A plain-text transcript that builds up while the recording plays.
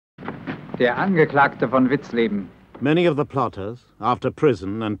Der Angeklagte von Witzleben. Many of the plotters, after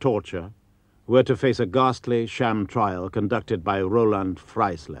prison and torture, were to face a ghastly sham trial conducted by Roland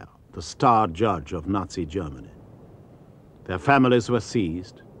Freisler, the star judge of Nazi Germany. Their families were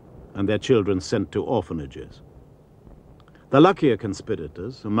seized and their children sent to orphanages. The luckier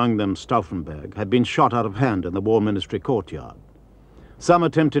conspirators, among them Stauffenberg, had been shot out of hand in the War Ministry courtyard. Some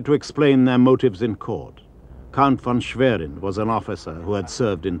attempted to explain their motives in court. Count von Schwerin was an officer who had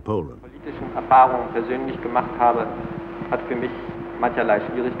served in Poland. Politischen Erfahrungen persönlich gemacht habe, hat für mich mancherlei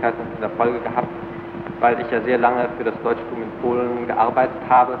Schwierigkeiten in der Folge gehabt, weil ich ja sehr lange für das Deutschtum in Polen gearbeitet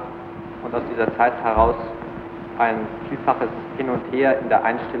habe und aus dieser Zeit heraus ein vielfaches Hin und Her in der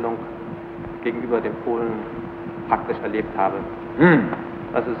Einstellung gegenüber den Polen praktisch erlebt habe.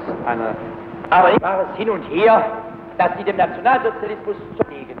 Das ist eine... Aber war es hin und her, dass sie dem Nationalsozialismus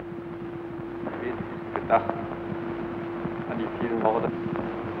zulegen. Wesentlich gedacht an die vielen Morde.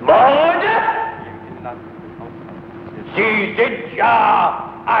 Morde? Die im Inland Sie sind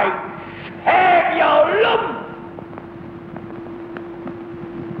ja ein Schäbierlump!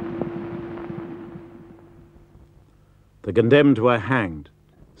 The condemned were hanged,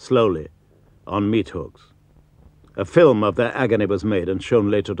 slowly, on meat hooks. A film of their agony was made and shown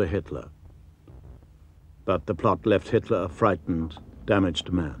later to Hitler. But the plot left Hitler a frightened,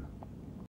 damaged man.